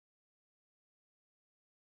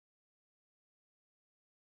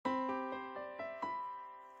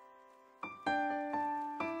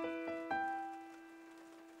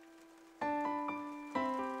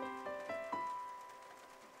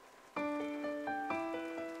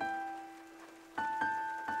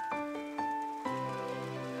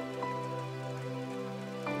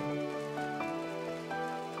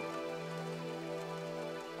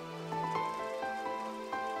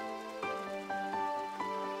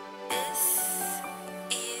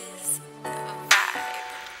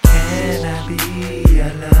be a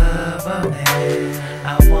lover man. I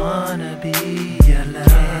wanna be a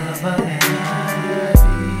lover man.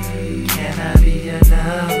 Can I be a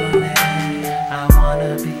lover man? I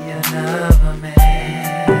wanna be a lover man.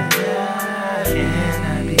 Can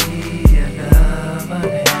I be a lover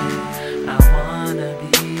man? I wanna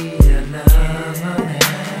be a lover man.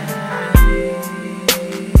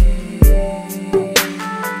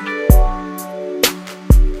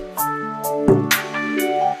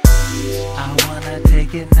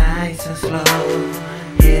 Take it nice and slow.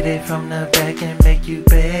 Hit it from the back and make you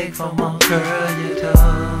beg for more. Girl, your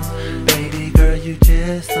toes. Baby girl, you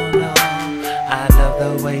just don't know. I love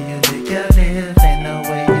the way you lick your lips and the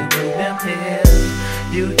way you move them hips.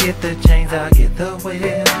 You get the chains, I'll get the whip,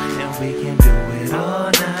 and we can do it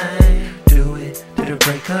all night. Do it to the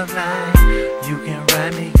break of life. You can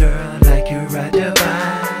ride me, girl, like you ride your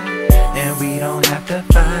bike, and we don't have to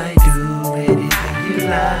fight. Do anything you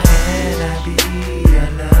like. Can I be a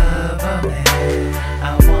lover man? I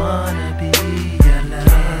wanna be a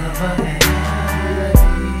lover man.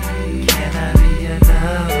 Can I be a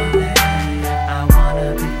lover man? I wanna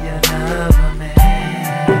be a lover man.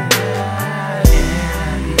 Can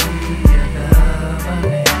I be a lover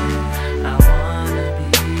man? I wanna be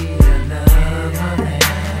a lover man.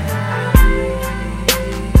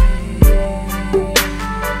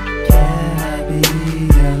 Can I be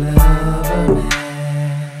a lover man?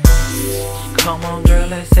 Come on girl,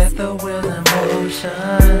 let's set the wheels in motion.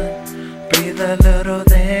 Breathe a little,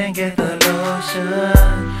 then get the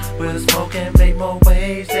lotion. We'll smoke and make more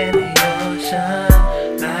waves in the ocean.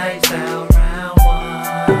 Lights out, round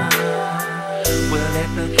one. We'll let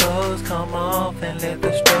the clothes come off and let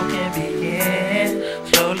the stroking begin.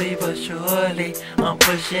 Slowly but surely, I'm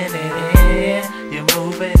pushing it in. You're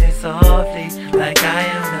moving it softly, like I